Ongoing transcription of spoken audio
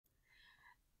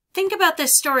Think about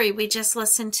this story we just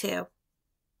listened to.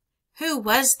 Who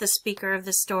was the speaker of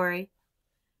the story?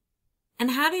 And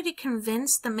how did he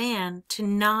convince the man to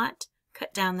not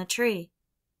cut down the tree?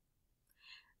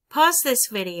 Pause this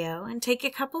video and take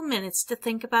a couple minutes to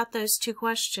think about those two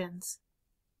questions.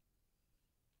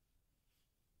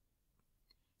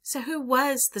 So who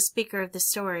was the speaker of the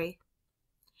story?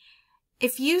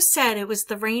 If you said it was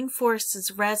the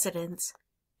rainforest's residents,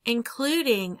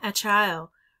 including a child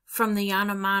from the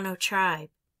Yanomamo tribe,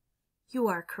 you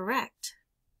are correct.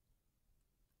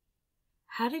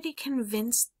 How did he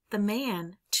convince the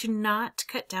man to not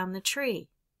cut down the tree?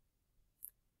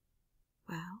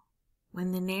 Well,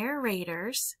 when the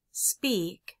narrators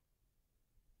speak,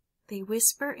 they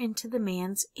whisper into the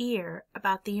man's ear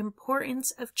about the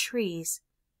importance of trees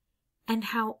and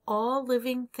how all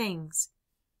living things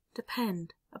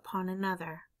depend upon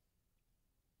another.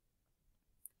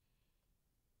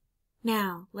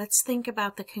 Now, let's think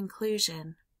about the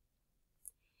conclusion.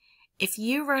 If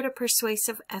you wrote a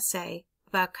persuasive essay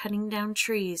about cutting down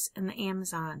trees in the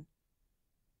Amazon,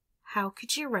 how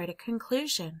could you write a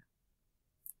conclusion?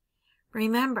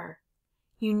 Remember,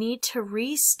 you need to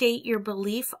restate your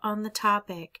belief on the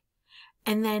topic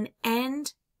and then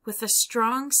end with a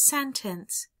strong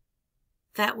sentence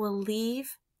that will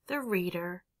leave the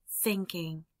reader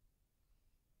thinking.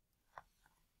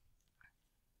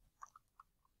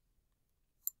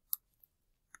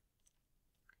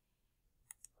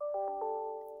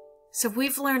 So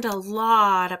we've learned a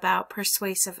lot about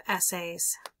persuasive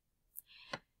essays.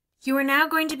 You are now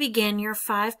going to begin your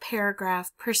 5-paragraph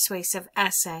persuasive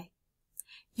essay.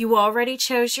 You already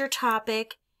chose your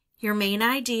topic, your main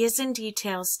ideas and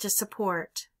details to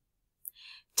support.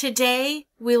 Today,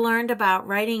 we learned about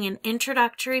writing an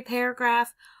introductory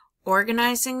paragraph,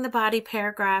 organizing the body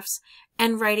paragraphs,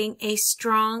 and writing a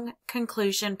strong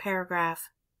conclusion paragraph.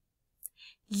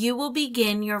 You will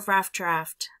begin your rough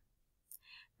draft.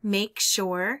 Make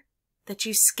sure that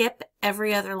you skip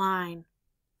every other line.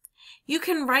 You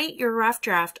can write your rough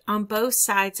draft on both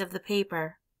sides of the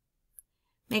paper.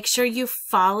 Make sure you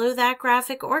follow that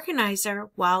graphic organizer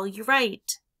while you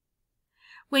write.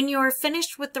 When you are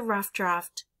finished with the rough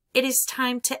draft, it is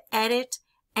time to edit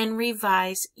and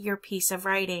revise your piece of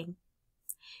writing.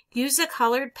 Use a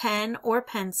colored pen or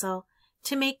pencil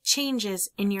to make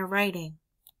changes in your writing.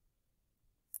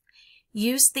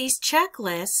 Use these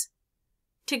checklists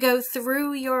to go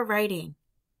through your writing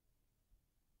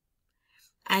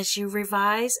as you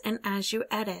revise and as you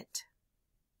edit.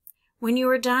 When you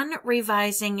are done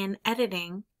revising and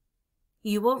editing,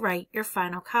 you will write your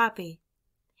final copy.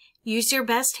 Use your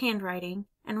best handwriting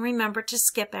and remember to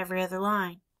skip every other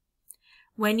line.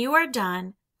 When you are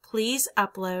done, please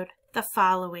upload the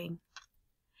following.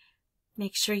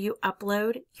 Make sure you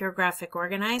upload your graphic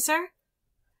organizer,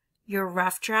 your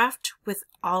rough draft with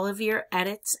all of your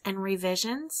edits and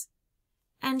revisions,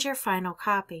 and your final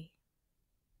copy.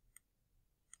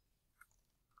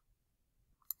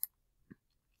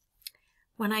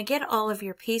 When I get all of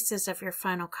your pieces of your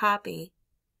final copy,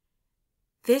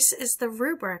 this is the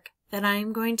rubric that I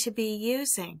am going to be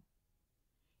using.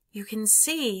 You can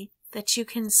see that you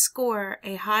can score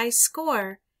a high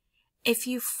score if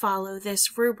you follow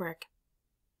this rubric.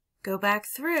 Go back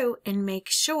through and make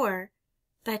sure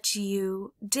that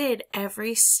you did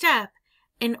every step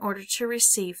in order to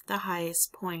receive the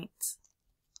highest points.